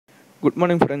Good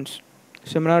morning friends.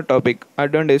 Seminar topic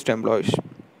advantage employees.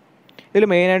 ഇതിൽ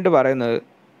മെയിനായിട്ട് പറയുന്നത്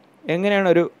എങ്ങനെയാണ്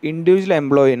ഒരു ഇൻഡിവിജ്വൽ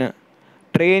എംപ്ലോയിന്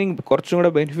ട്രെയിനിങ് കുറച്ചും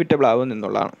കൂടെ ബെനിഫിറ്റബിൾ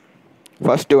ആവുമെന്നുള്ളതാണ്.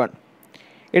 First one,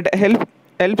 it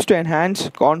helps to enhance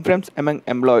confidence among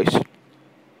employees.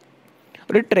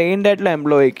 ഒരു ട്രെയിൻഡ് ആയിട്ടുള്ള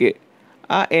എംപ്ലോയിക്ക്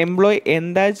ആ എംപ്ലോയി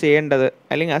എന്താ ചെയ്യേണ്ടത്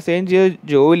അല്ലെങ്കിൽ അസൈൻ ചെയ്ത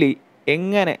ജോലി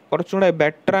എങ്ങനെ കുറച്ചും കൂടെ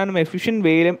ബെറ്റർ ആൻഡ് എഫിഷ്യൻറ്റ്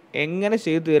വേയിലും എങ്ങനെ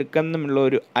ചെയ്തു തീർക്കാം എന്നുള്ള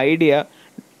ഒരു ഐഡിയ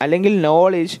അല്ലെങ്കിൽ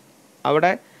നോളേജ് അവിടെ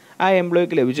ആ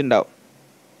എംപ്ലോയിക്ക് ലഭിച്ചിട്ടുണ്ടാവും.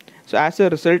 സോ ആസ് എ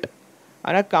റിസൾട്ട്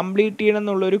അവനെ കംപ്ലീറ്റ് ചെയ്യണം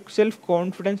എന്നുള്ളൊരു സെൽഫ്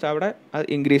കോൺഫിഡൻസ് അവിടെ അത്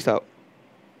ഇൻക്രീസ് ആവും.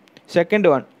 Second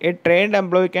one, A trained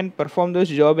employee can perform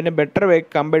this job in A better way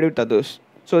compared with others,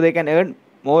 so they can earn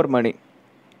more money.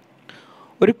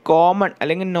 ഒരു common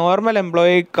അല്ലെങ്കിൽ normal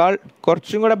എംപ്ലോയിയേക്കാൾ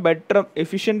കുറച്ചും കൂടെ ബെറ്ററും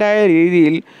എഫിഷ്യൻ്റായ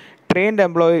രീതിയിൽ ട്രെയിൻഡ്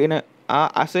എംപ്ലോയിന് ആ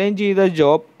അസൈൻ ചെയ്ത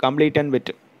ജോബ് കംപ്ലീറ്റ് ചെയ്യാൻ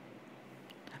പറ്റും.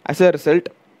 As A result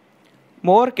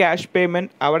more cash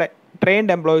payment അവിടെ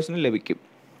ട്രെയിൻഡ് എംപ്ലോയീസിന് ലഭിക്കും.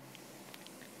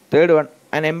 Third one,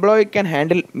 an employee can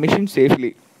handle machine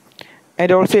safely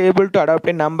and also able to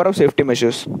adopt A number of safety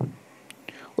measures.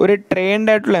 ഒരു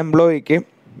ട്രെയിൻഡ് ആയിട്ടുള്ള എംപ്ലോയിക്ക്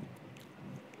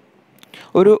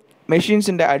ഒരു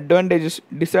മെഷീൻസിൻ്റെ അഡ്വാൻറ്റേജസ്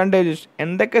ഡിസഡ്വാൻറ്റേജസ്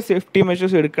എന്തൊക്കെ safety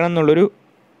measures എടുക്കണം എന്നുള്ളൊരു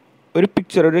ഒരു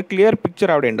ക്ലിയർ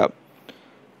പിക്ചർ അവിടെ ഉണ്ടാവും.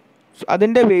 സോ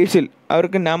അതിൻ്റെ ബേസിൽ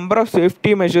അവർക്ക് നമ്പർ ഓഫ്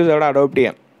സേഫ്റ്റി മെഷേഴ്സ് അവിടെ അഡോപ്റ്റ്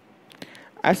ചെയ്യാം.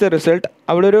 ആസ് എ റിസൾട്ട്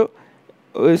അവിടെ ഒരു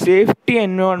സേഫ്റ്റി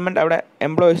എൻവയോൺമെൻറ്റ് അവിടെ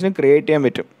എംപ്ലോയീസിന് ക്രിയേറ്റ് ചെയ്യാൻ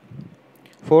പറ്റും.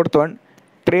 Fourth one,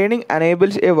 training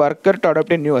അനേബിൾസ് A worker to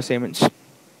adopt A new assignments.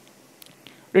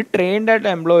 ഒരു ട്രെയിൻഡ്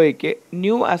ആയിട്ടുള്ള എംപ്ലോയിക്ക്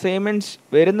ന്യൂ അസൈൻമെൻറ്റ്സ്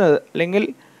വരുന്നത് അല്ലെങ്കിൽ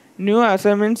ന്യൂ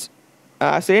അസൈൻമെൻറ്റ്സ്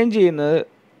അസൈൻ ചെയ്യുന്നത്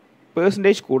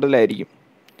പേഴ്സൻറ്റേജ് കൂടുതലായിരിക്കും.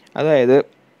 അതായത്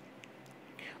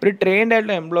ഒരു ട്രെയിൻഡ്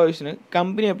ആയിട്ടുള്ള എംപ്ലോയീസിന്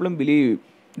കമ്പനി എപ്പോഴും ബിലീവ് ചെയ്യും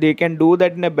they can do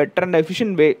that in A better and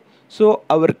efficient way. So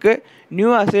അവർക്ക് ന്യൂ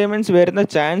അസൈൻമെൻറ്റ്സ് വരുന്ന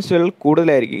ചാൻസുകൾ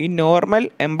കൂടുതലായിരിക്കും. ഈ നോർമൽ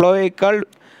എംപ്ലോയിയേക്കാൾ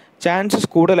ചാൻസസ്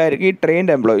കൂടുതലായിരിക്കും ഈ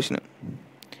trained എംപ്ലോയീസിന്.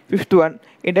 Fifth one,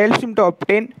 it helps him to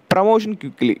obtain promotion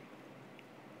quickly.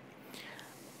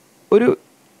 ഒരു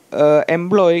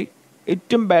എംപ്ലോയി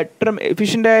ഏറ്റവും ബെറ്ററും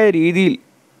എഫിഷ്യൻ്റായ രീതിയിൽ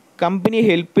കമ്പനി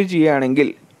ഹെൽപ്പ് ചെയ്യുകയാണെങ്കിൽ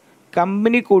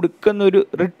കമ്പനി കൊടുക്കുന്നൊരു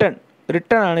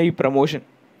റിട്ടേൺ ആണ് ഈ promotion.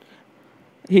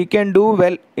 He can do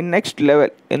well in next level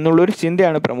എന്നുള്ളൊരു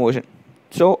ചിന്തയാണ് പ്രൊമോഷൻ.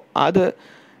 സോ അത്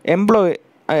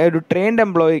ഒരു ട്രെയിൻഡ്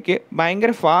എംപ്ലോയിക്ക്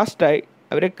ഭയങ്കര ഫാസ്റ്റായി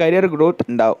അവരെ കരിയർ ഗ്രോത്ത്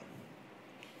ഉണ്ടാവും.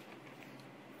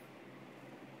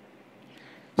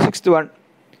 Sixth one,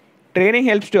 training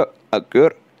helps to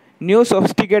acquire new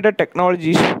sophisticated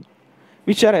technologies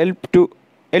which are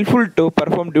helpful to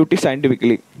perform duty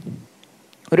scientifically.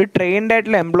 ഒരു ട്രെയിൻഡ്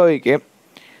ആയിട്ടുള്ള എംപ്ലോയിക്ക്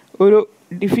ഒരു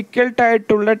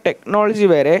ഡിഫിക്കൽട്ടായിട്ടുള്ള ടെക്നോളജി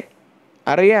വരെ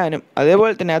അറിയാനും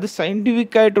അതേപോലെ തന്നെ അത്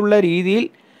സയൻറ്റിഫിക്കായിട്ടുള്ള രീതിയിൽ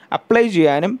അപ്ലൈ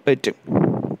ചെയ്യാനും പറ്റും.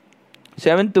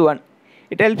 Seventh one,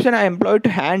 it helps an employee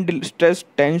to handle stress,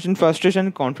 tension, frustration,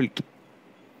 conflict.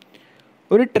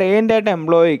 ഒരു ട്രെയിൻഡ് ആയിട്ട്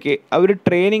എംപ്ലോയിക്ക് അവർ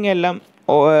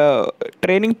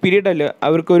ട്രെയിനിങ് പീരീഡിൽ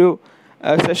അവർക്കൊരു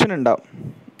സെഷൻ ഉണ്ടാവും.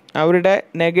 അവരുടെ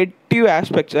നെഗറ്റീവ്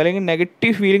ആസ്പെക്ട്സ് അല്ലെങ്കിൽ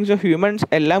നെഗറ്റീവ് ഫീലിങ്സ് ഓഫ് ഹ്യൂമൻസ്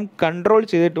എല്ലാം കൺട്രോൾ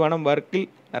ചെയ്തിട്ട് വേണം വർക്കിൽ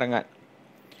ഇറങ്ങാൻ.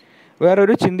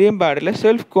 വേറൊരു ചിന്തയും പാടില്ല.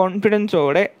 സെൽഫ്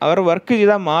കോൺഫിഡൻസോടെ അവർ വർക്ക്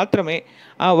ചെയ്താൽ മാത്രമേ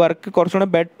ആ വർക്ക് കുറച്ചുകൂടെ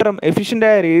ബെറ്ററും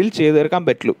എഫിഷ്യൻ്റായ രീതിയിൽ ചെയ്തു തീർക്കാൻ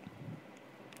പറ്റുള്ളൂ.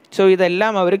 സോ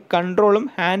ഇതെല്ലാം അവർ കൺട്രോളും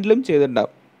ഹാൻഡിലും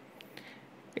ചെയ്തിട്ടുണ്ടാവും.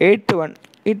 Eighth one,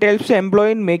 it helps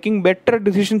employee in making better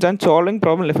decisions and solving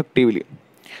problem effectively.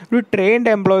 ഒരു ട്രെയിൻഡ്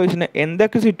എംപ്ലോയീസിന്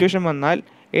എന്തൊക്കെ സിറ്റുവേഷൻ വന്നാൽ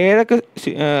ഏതൊക്കെ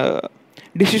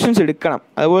ഡിസിഷൻസ് എടുക്കണം,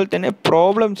 അതുപോലെ തന്നെ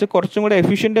പ്രോബ്ലംസ് കുറച്ചും കൂടെ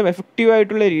എഫിഷ്യൻറ്റും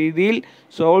എഫക്റ്റീവായിട്ടുള്ള രീതിയിൽ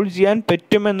സോൾവ് ചെയ്യാൻ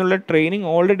പറ്റുമെന്നുള്ള ട്രെയിനിങ്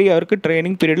ഓൾറെഡി അവർക്ക്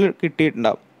ട്രെയിനിങ് പീരീഡിൽ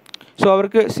കിട്ടിയിട്ടുണ്ടാവും. സോ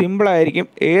അവർക്ക് സിമ്പിളായിരിക്കും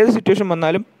ഏത് സിറ്റുവേഷൻ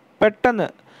വന്നാലും പെട്ടെന്ന്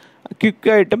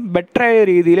ക്വിക്കായിട്ടും ബെറ്ററായ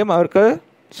രീതിയിലും അവർക്ക്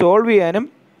സോൾവ് ചെയ്യാനും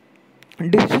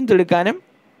ഡിസിഷൻസ് എടുക്കാനും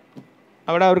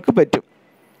അവിടെ അവർക്ക് പറ്റും.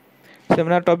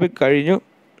 സെമിനാർ ടോപ്പിക് കഴിഞ്ഞു.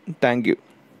 Thank you.